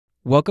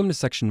Welcome to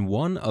section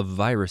 1 of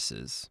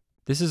viruses.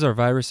 This is our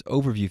virus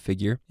overview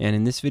figure, and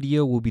in this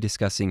video we'll be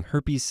discussing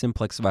Herpes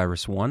Simplex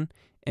Virus-1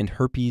 and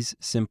Herpes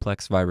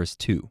Simplex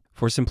Virus-2.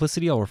 For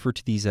simplicity, I'll refer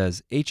to these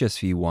as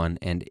HSV-1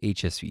 and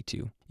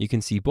HSV-2. You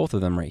can see both of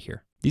them right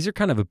here. These are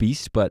kind of a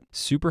beast, but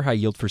super high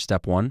yield for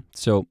step 1,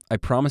 so I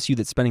promise you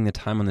that spending the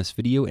time on this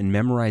video and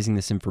memorizing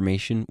this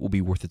information will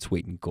be worth its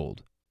weight in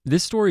gold.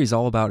 This story is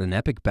all about an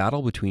epic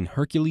battle between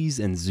Hercules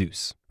and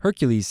Zeus.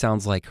 Hercules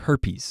sounds like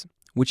herpes,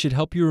 which should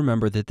help you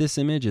remember that this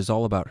image is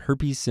all about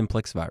Herpes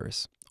Simplex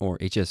Virus, or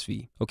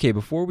HSV. Okay,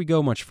 before we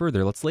go much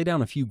further, let's lay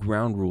down a few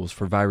ground rules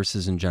for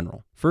viruses in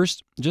general.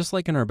 First, just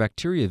like in our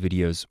bacteria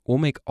videos, we'll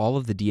make all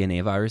of the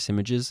DNA virus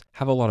images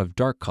have a lot of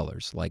dark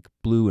colors, like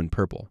blue and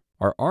purple.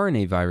 Our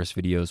RNA virus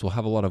videos will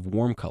have a lot of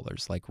warm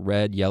colors, like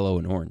red, yellow,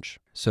 and orange.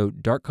 So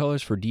dark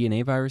colors for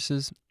DNA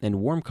viruses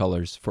and warm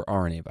colors for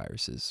RNA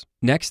viruses.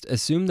 Next,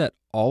 assume that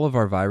all of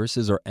our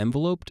viruses are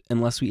enveloped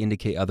unless we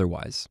indicate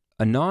otherwise.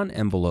 A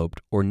non-enveloped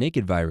or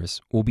naked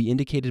virus will be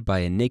indicated by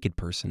a naked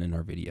person in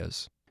our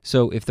videos.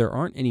 So if there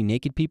aren't any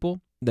naked people,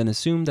 then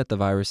assume that the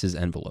virus is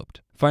enveloped.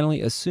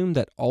 Finally, assume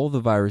that all of the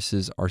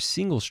viruses are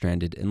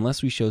single-stranded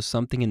unless we show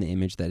something in the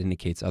image that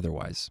indicates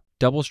otherwise.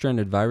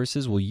 Double-stranded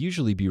viruses will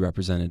usually be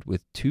represented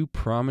with two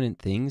prominent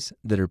things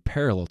that are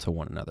parallel to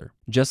one another,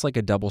 just like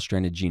a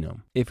double-stranded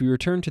genome. If we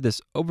return to this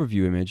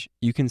overview image,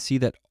 you can see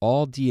that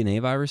all DNA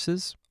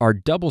viruses are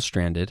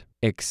double-stranded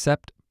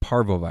except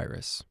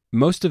parvovirus.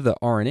 Most of the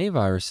RNA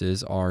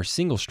viruses are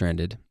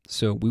single-stranded,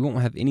 so we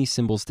won't have any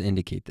symbols to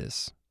indicate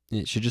this.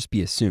 It should just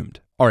be assumed.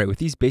 Alright, with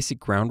these basic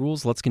ground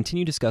rules, let's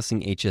continue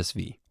discussing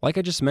HSV. Like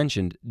I just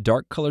mentioned,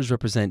 dark colors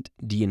represent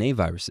DNA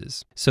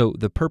viruses. So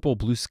the purple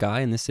blue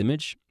sky in this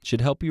image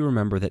should help you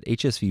remember that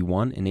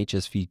HSV-1 and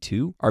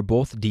HSV-2 are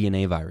both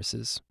DNA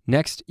viruses.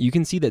 Next, you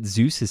can see that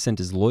Zeus has sent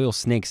his loyal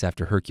snakes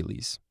after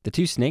Hercules. The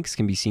two snakes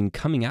can be seen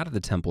coming out of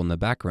the temple in the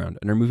background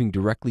and are moving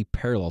directly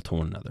parallel to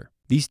one another.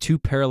 These two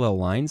parallel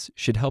lines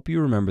should help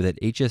you remember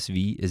that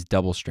HSV is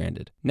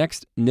double-stranded.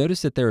 Next,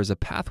 notice that there is a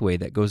pathway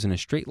that goes in a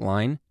straight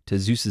line to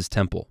Zeus's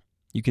temple.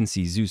 You can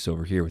see Zeus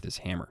over here with his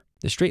hammer.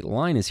 The straight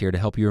line is here to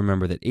help you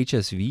remember that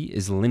HSV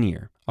is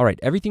linear.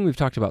 Alright, everything we've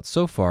talked about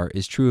so far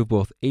is true of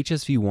both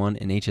HSV-1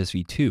 and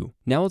HSV-2.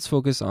 Now let's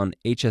focus on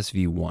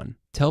HSV-1.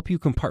 To help you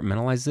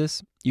compartmentalize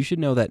this, you should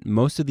know that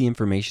most of the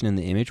information in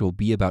the image will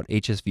be about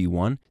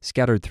HSV-1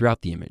 scattered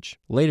throughout the image.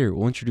 Later,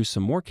 we'll introduce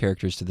some more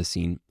characters to the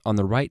scene on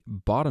the right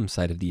bottom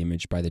side of the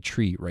image by the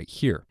tree right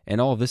here.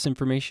 And all of this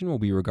information will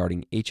be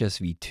regarding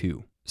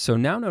HSV-2. So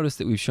now notice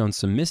that we've shown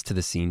some mist to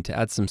the scene to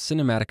add some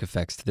cinematic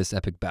effects to this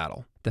epic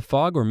battle. The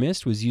fog or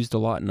mist was used a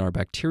lot in our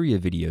bacteria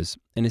videos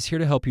and is here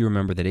to help you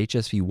remember that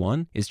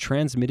HSV-1 is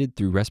transmitted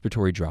through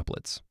respiratory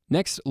droplets.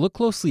 Next, look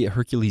closely at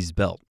Hercules'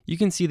 belt. You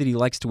can see that he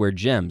likes to wear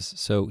gems,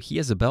 so he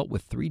has a belt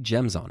with 3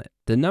 gems on it.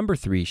 The number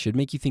 3 should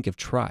make you think of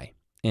tri,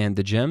 and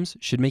the gems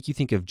should make you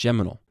think of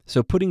genital.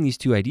 So putting these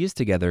two ideas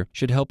together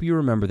should help you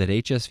remember that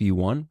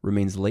HSV-1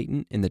 remains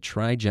latent in the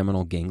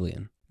trigeminal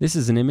ganglion. This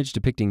is an image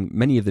depicting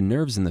many of the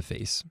nerves in the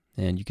face,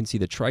 and you can see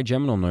the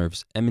trigeminal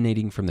nerves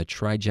emanating from the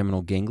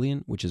trigeminal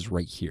ganglion, which is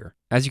right here.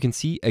 As you can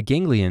see, a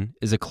ganglion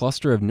is a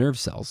cluster of nerve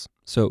cells,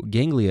 so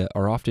ganglia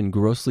are often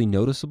grossly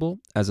noticeable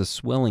as a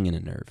swelling in a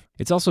nerve.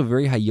 It's also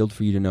very high yield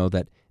for you to know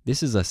that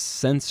this is a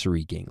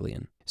sensory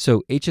ganglion.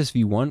 So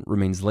HSV-1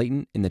 remains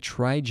latent in the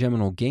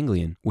trigeminal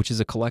ganglion, which is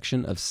a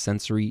collection of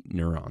sensory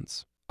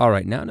neurons.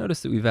 Alright, now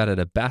notice that we've added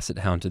a basset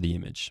hound to the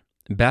image.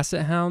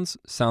 Basset hounds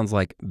sounds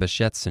like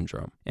Behcet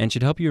syndrome and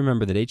should help you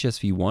remember that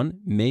HSV-1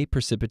 may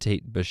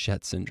precipitate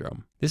Behcet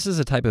syndrome. This is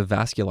a type of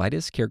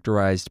vasculitis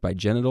characterized by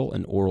genital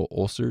and oral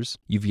ulcers,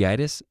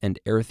 uveitis, and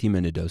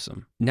erythema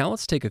nodosum. Now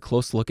let's take a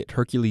close look at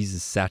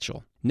Hercules'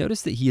 satchel.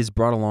 Notice that he has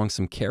brought along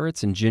some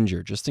carrots and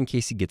ginger just in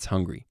case he gets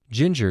hungry.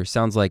 Ginger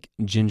sounds like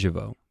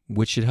gingivo,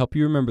 which should help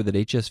you remember that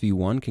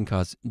HSV-1 can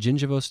cause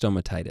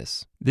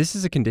gingivostomatitis. This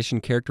is a condition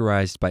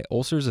characterized by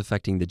ulcers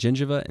affecting the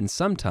gingiva and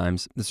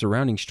sometimes the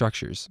surrounding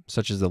structures,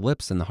 such as the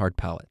lips and the hard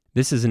palate.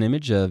 This is an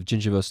image of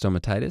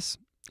gingivostomatitis.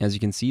 As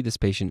you can see, this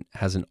patient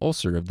has an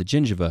ulcer of the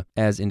gingiva,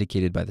 as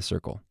indicated by the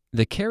circle.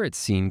 The carrots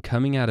seen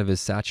coming out of his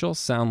satchel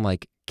sound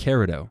like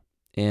kerato,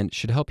 and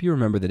should help you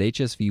remember that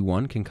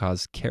HSV-1 can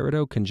cause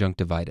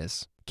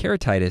keratoconjunctivitis.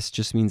 Keratitis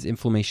just means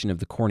inflammation of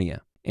the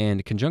cornea,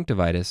 and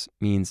conjunctivitis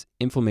means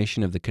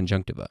inflammation of the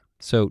conjunctiva.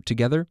 So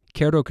together,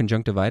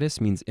 keratoconjunctivitis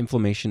means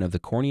inflammation of the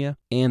cornea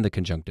and the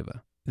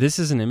conjunctiva. This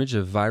is an image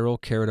of viral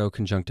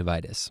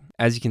keratoconjunctivitis.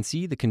 As you can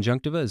see, the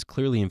conjunctiva is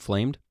clearly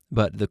inflamed,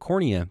 but the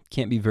cornea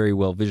can't be very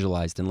well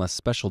visualized unless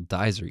special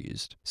dyes are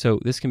used. So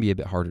this can be a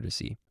bit harder to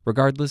see.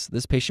 Regardless,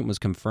 this patient was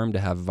confirmed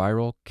to have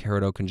viral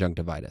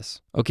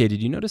keratoconjunctivitis. Okay,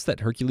 did you notice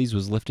that Hercules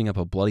was lifting up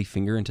a bloody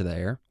finger into the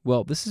air?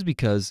 Well, this is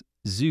because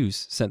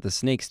Zeus sent the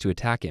snakes to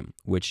attack him,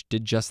 which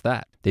did just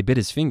that. They bit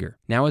his finger.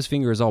 Now his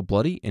finger is all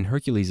bloody, and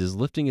Hercules is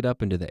lifting it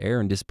up into the air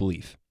in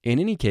disbelief. In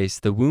any case,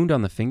 the wound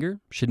on the finger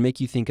should make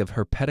you think of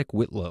herpetic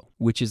whitlow,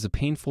 which is a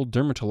painful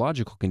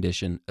dermatological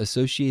condition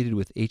associated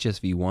with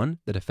HSV-1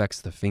 that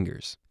affects the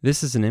fingers.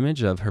 This is an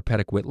image of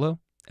herpetic whitlow.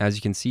 As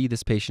you can see,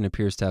 this patient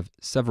appears to have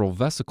several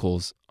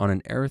vesicles on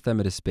an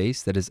erythematous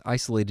base that is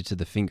isolated to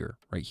the finger,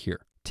 right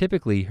here.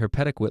 Typically,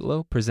 herpetic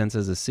whitlow presents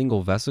as a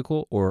single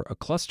vesicle or a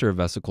cluster of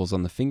vesicles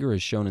on the finger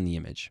as shown in the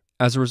image.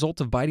 As a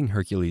result of biting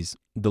Hercules,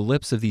 the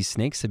lips of these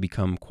snakes have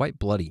become quite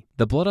bloody.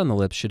 The blood on the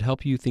lips should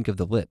help you think of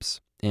the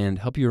lips and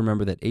help you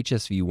remember that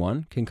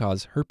HSV-1 can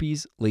cause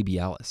herpes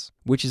labialis,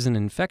 which is an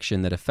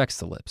infection that affects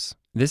the lips.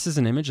 This is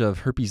an image of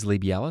herpes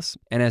labialis,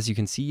 and as you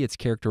can see, it's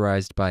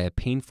characterized by a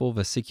painful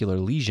vesicular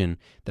lesion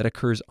that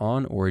occurs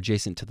on or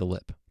adjacent to the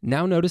lip.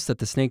 Now notice that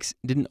the snakes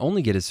didn't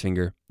only get his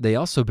finger, they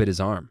also bit his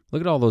arm.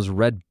 Look at all those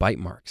red bite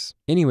marks.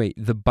 Anyway,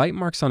 the bite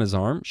marks on his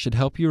arm should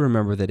help you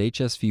remember that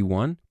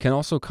HSV-1 can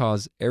also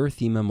cause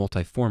Erythema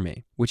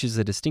Multiforme, which is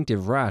a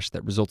distinctive rash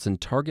that results in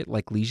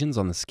target-like lesions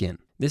on the skin.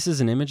 This is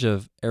an image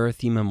of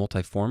Erythema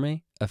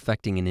Multiforme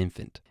affecting an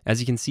infant. As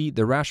you can see,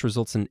 the rash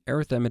results in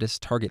erythematous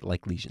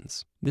target-like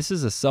lesions. This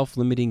is a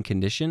self-limiting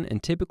condition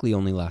and typically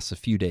only lasts a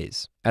few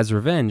days. As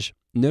revenge,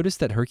 notice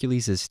that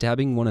Hercules is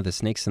stabbing one of the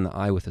snakes in the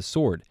eye with a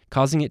sword,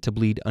 causing it to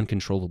bleed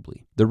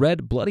uncontrollably. The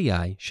red, bloody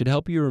eye should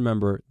help you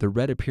remember the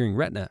red appearing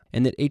retina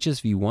and that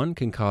HSV-1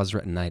 can cause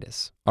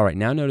retinitis. Alright,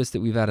 now notice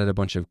that we've added a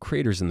bunch of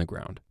craters in the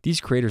ground.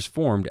 These craters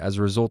formed as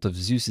a result of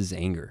Zeus's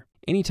anger.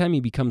 Anytime he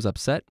becomes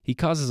upset, he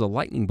causes a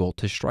lightning bolt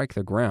to strike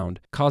the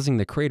ground, causing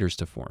the craters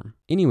to form.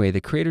 Anyway,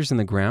 the craters in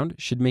the ground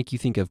should make you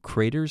think of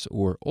craters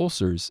or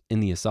ulcers in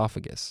the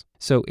esophagus.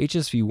 So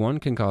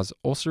HSV-1 can cause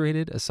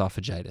ulcerated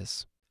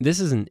esophagitis.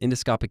 This is an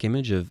endoscopic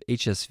image of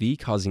HSV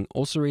causing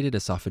ulcerated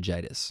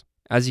esophagitis.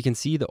 As you can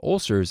see, the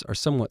ulcers are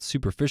somewhat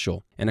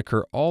superficial and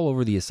occur all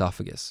over the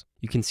esophagus.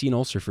 You can see an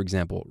ulcer, for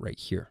example, right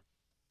here.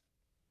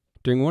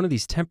 During one of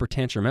these temper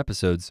tantrum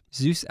episodes,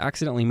 Zeus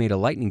accidentally made a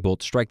lightning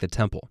bolt strike the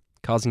temple,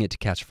 causing it to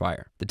catch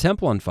fire. The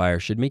temple on fire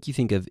should make you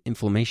think of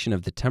inflammation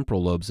of the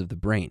temporal lobes of the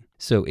brain.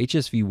 So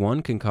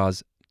HSV-1 can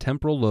cause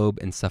temporal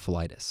lobe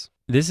encephalitis.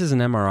 This is an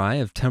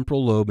MRI of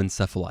temporal lobe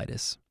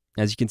encephalitis.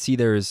 As you can see,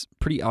 there is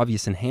pretty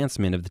obvious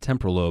enhancement of the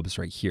temporal lobes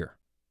right here.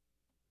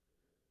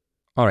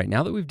 Alright,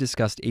 now that we've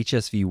discussed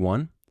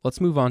HSV-1,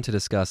 let's move on to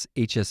discuss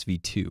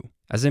HSV-2.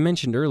 As I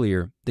mentioned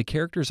earlier, the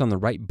characters on the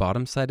right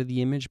bottom side of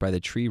the image by the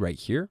tree right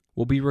here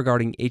will be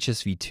regarding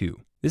HSV-2.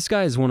 This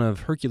guy is one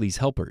of Hercules'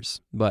 helpers,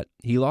 but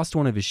he lost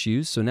one of his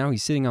shoes, so now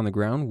he's sitting on the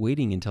ground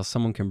waiting until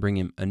someone can bring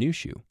him a new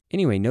shoe.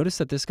 Anyway, notice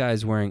that this guy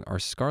is wearing our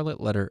scarlet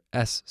letter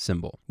S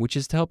symbol, which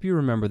is to help you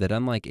remember that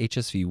unlike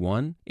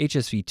HSV-1,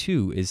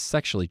 HSV-2 is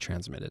sexually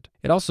transmitted.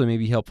 It also may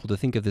be helpful to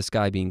think of this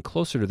guy being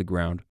closer to the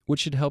ground,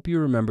 which should help you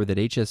remember that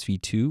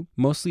HSV-2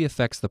 mostly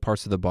affects the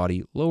parts of the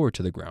body lower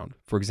to the ground,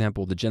 for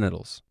example, the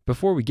genitals.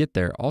 Before we get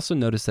there, also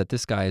notice that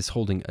this guy is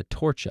holding a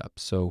torch up,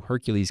 so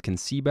Hercules can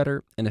see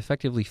better and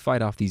effectively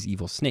fight off these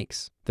evil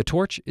snakes. The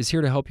torch is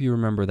here to help you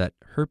remember that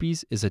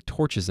herpes is a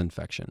torches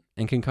infection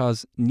and can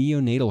cause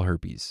neonatal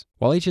herpes.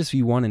 While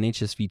HSV-1 and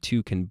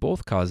HSV-2 can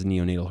both cause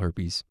neonatal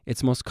herpes,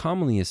 it's most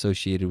commonly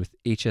associated with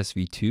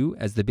HSV-2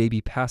 as the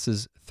baby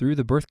passes through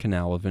the birth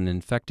canal of an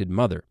infected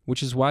mother,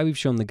 which is why we've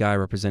shown the guy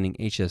representing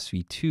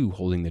HSV-2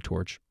 holding the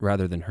torch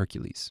rather than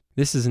Hercules.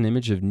 This is an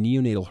image of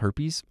neonatal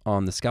herpes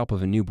on the scalp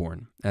of a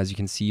newborn, as you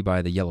can see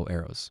by the yellow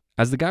arrows.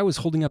 As the guy was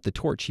holding up the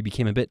torch, he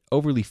became a bit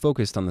overly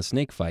focused on the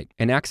snake fight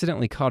and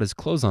accidentally caught his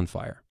clothes on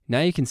fire.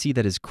 Now you can see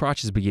that his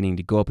crotch is beginning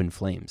to go up in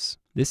flames.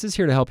 This is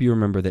here to help you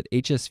remember that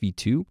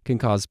HSV-2 can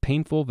cause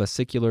painful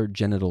vesicular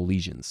genital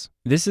lesions.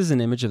 This is an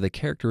image of the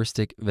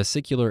characteristic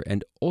vesicular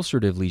and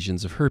ulcerative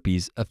lesions of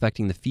herpes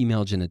affecting the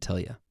female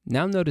genitalia.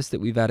 Now notice that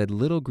we've added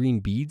little green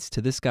beads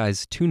to this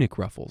guy's tunic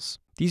ruffles.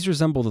 These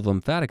resemble the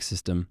lymphatic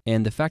system,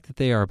 and the fact that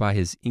they are by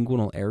his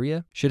inguinal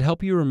area should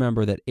help you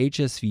remember that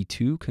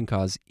HSV-2 can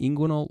cause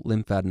inguinal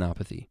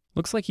lymphadenopathy.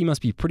 Looks like he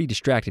must be pretty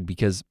distracted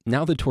because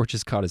now the torch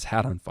has caught his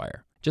hat on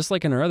fire. Just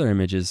like in our other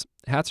images,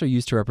 hats are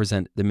used to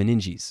represent the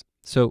meninges.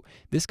 So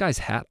this guy's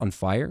hat on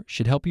fire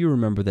should help you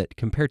remember that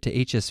compared to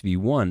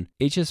HSV-1,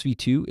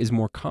 HSV-2 is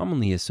more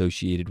commonly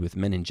associated with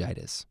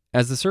meningitis.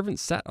 As the servant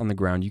sat on the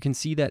ground, you can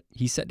see that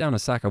he set down a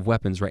sack of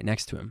weapons right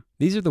next to him.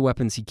 These are the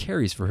weapons he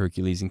carries for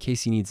Hercules in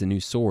case he needs a new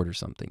sword or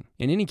something.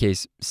 In any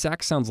case,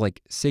 sack sounds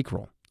like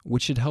sacral,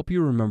 which should help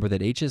you remember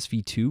that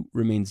HSV-2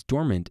 remains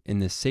dormant in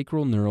the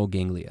sacral neural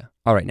ganglia.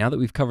 Alright, now that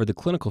we've covered the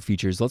clinical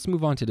features, let's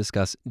move on to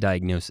discuss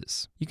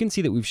diagnosis. You can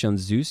see that we've shown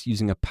Zeus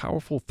using a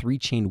powerful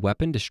 3-chained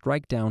weapon to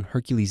strike down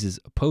Hercules'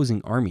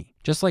 opposing army.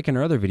 Just like in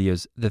our other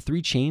videos, the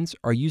 3 chains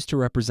are used to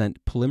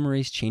represent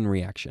polymerase chain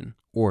reaction,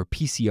 or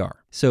PCR.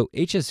 So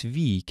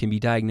HSV can be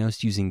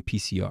diagnosed using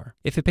PCR.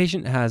 If a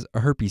patient has a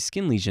herpes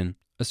skin lesion,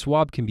 a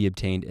swab can be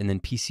obtained and then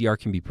PCR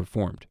can be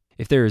performed.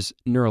 If there is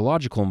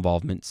neurological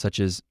involvement, such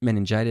as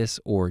meningitis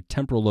or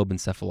temporal lobe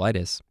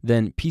encephalitis,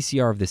 then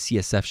PCR of the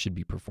CSF should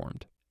be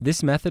performed.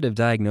 This method of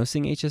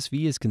diagnosing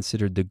HSV is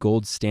considered the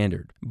gold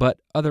standard, but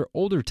other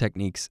older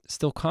techniques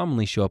still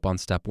commonly show up on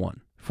step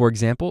 1. For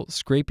example,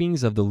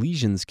 scrapings of the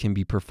lesions can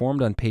be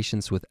performed on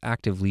patients with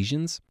active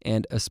lesions,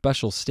 and a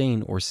special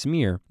stain or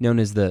smear, known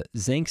as the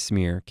Zank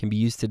smear, can be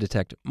used to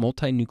detect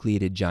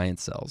multinucleated giant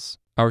cells.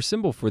 Our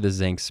symbol for the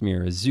Zank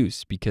smear is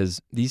Zeus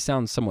because these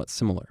sound somewhat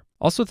similar.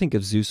 Also think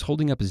of Zeus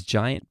holding up his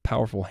giant,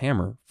 powerful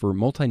hammer for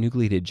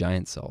multinucleated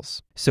giant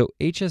cells. So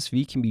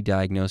HSV can be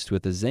diagnosed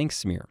with a Zank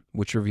smear,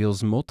 which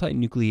reveals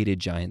multinucleated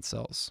giant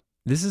cells.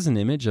 This is an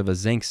image of a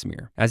Zank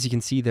smear. As you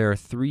can see, there are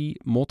 3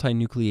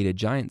 multinucleated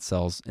giant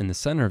cells in the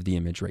center of the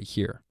image right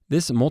here.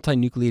 This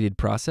multinucleated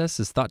process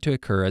is thought to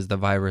occur as the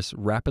virus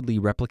rapidly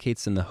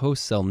replicates in the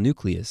host cell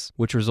nucleus,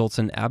 which results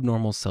in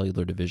abnormal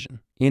cellular division.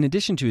 In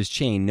addition to his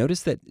chain,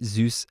 notice that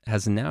Zeus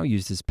has now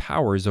used his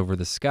powers over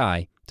the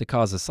sky to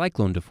cause a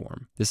cyclone to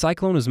form. The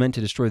cyclone was meant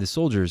to destroy the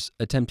soldiers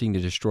attempting to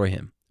destroy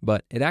him,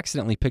 but it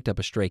accidentally picked up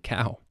a stray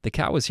cow. The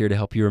cow is here to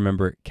help you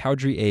remember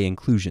Cowdry A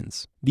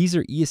inclusions. These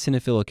are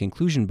eosinophilic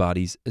inclusion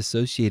bodies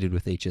associated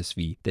with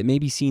HSV that may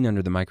be seen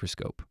under the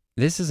microscope.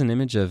 This is an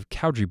image of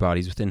Cowdry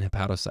bodies within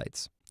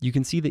hepatocytes. You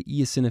can see the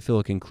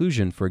eosinophilic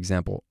inclusion, for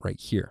example, right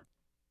here.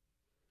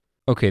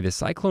 Okay, the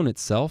cyclone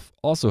itself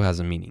also has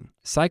a meaning.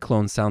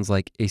 Cyclone sounds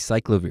like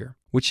acyclovir,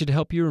 which should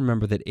help you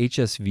remember that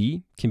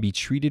HSV can be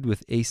treated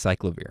with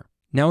acyclovir.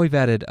 Now we've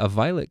added a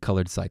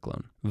violet-colored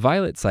cyclone.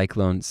 Violet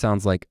cyclone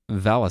sounds like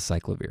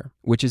valacyclovir,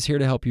 which is here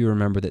to help you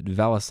remember that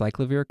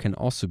valacyclovir can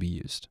also be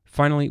used.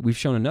 Finally, we've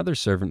shown another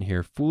servant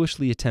here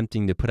foolishly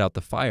attempting to put out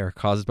the fire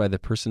caused by the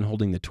person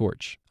holding the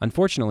torch.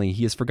 Unfortunately,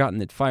 he has forgotten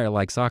that fire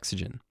likes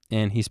oxygen,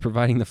 and he's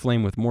providing the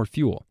flame with more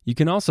fuel. You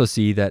can also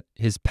see that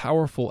his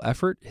powerful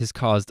effort has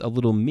caused a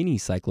little mini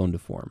cyclone to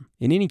form.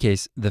 In any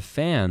case, the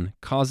fan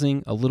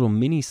causing a little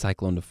mini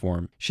cyclone to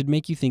form should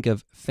make you think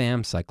of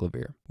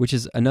famciclovir, which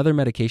is another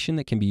medication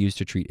that can be used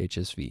to treat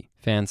HSV.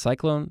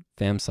 Fancyclone,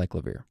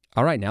 famciclovir.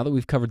 All right, now that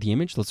we've covered the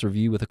image, let's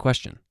review with a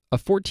question. A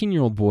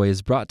 14-year-old boy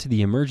is brought to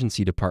the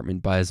emergency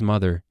department by his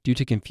mother due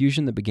to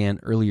confusion that began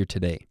earlier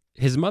today.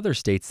 His mother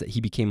states that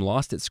he became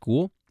lost at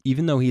school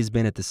even though he has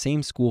been at the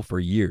same school for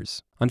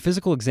years. On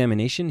physical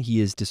examination, he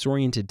is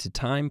disoriented to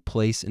time,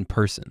 place, and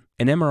person.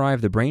 An MRI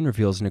of the brain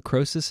reveals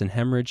necrosis and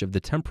hemorrhage of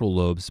the temporal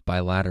lobes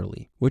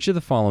bilaterally. Which of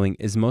the following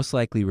is most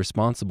likely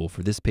responsible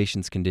for this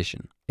patient's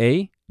condition?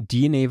 A.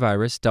 DNA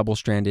virus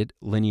double-stranded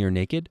linear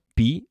naked.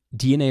 B.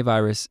 DNA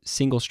virus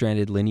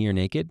single-stranded linear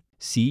naked.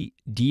 C.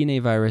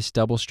 DNA virus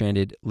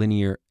double-stranded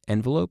linear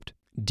enveloped.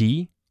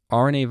 D.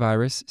 RNA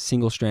virus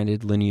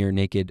single-stranded linear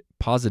naked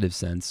positive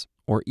sense.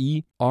 Or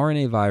E,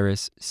 RNA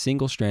virus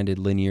single-stranded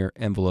linear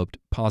enveloped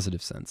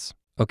positive sense.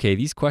 Okay,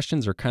 these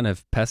questions are kind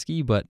of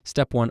pesky, but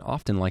step 1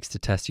 often likes to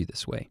test you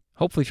this way.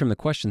 Hopefully from the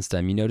question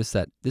stem, you notice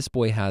that this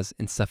boy has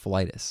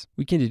encephalitis.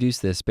 We can deduce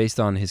this based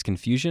on his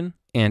confusion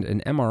and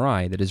an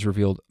MRI that has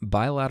revealed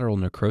bilateral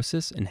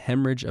necrosis and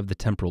hemorrhage of the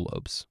temporal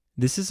lobes.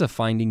 This is a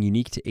finding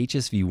unique to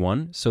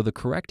HSV-1, so the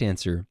correct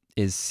answer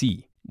is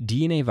C,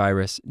 DNA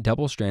virus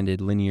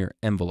double-stranded linear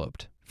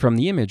enveloped. From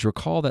the image,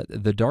 recall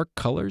that the dark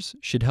colors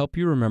should help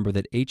you remember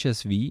that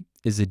HSV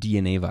is a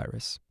DNA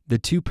virus. The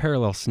 2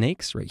 parallel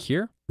snakes right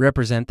here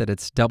represent that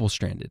it's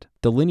double-stranded.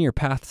 The linear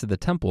path to the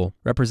temple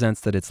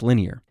represents that it's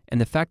linear. And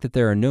the fact that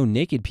there are no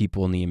naked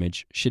people in the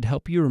image should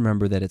help you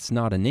remember that it's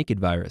not a naked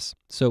virus,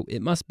 so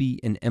it must be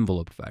an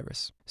enveloped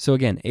virus. So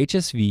again,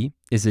 HSV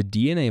is a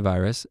DNA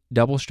virus,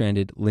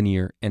 double-stranded,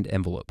 linear, and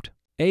enveloped.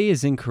 A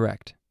is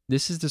incorrect.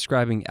 This is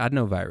describing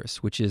adenovirus,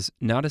 which is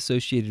not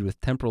associated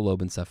with temporal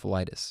lobe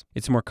encephalitis.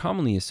 It's more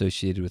commonly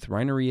associated with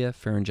rhinorrhea,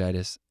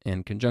 pharyngitis,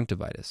 and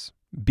conjunctivitis.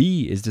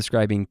 B is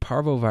describing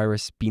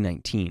parvovirus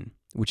B19,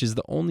 which is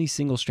the only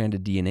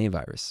single-stranded DNA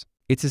virus.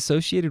 It's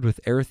associated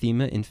with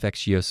erythema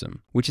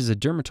infectiosum, which is a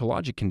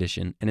dermatologic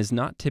condition and is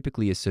not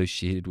typically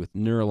associated with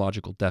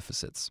neurological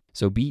deficits.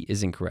 So B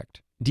is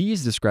incorrect. D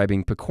is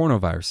describing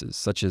picornoviruses,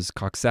 such as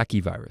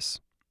Coxsackie virus.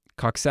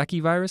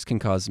 Coxsackie virus can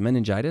cause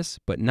meningitis,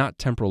 but not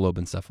temporal lobe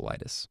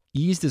encephalitis.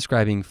 E is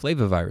describing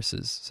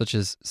flaviviruses, such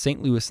as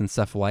St. Louis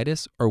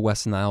encephalitis or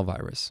West Nile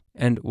virus.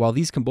 And while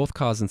these can both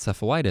cause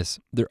encephalitis,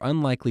 they're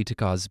unlikely to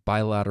cause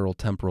bilateral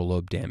temporal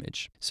lobe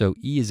damage. So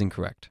E is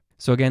incorrect.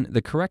 So again,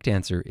 the correct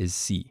answer is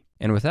C.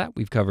 And with that,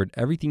 we've covered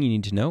everything you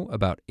need to know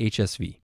about HSV.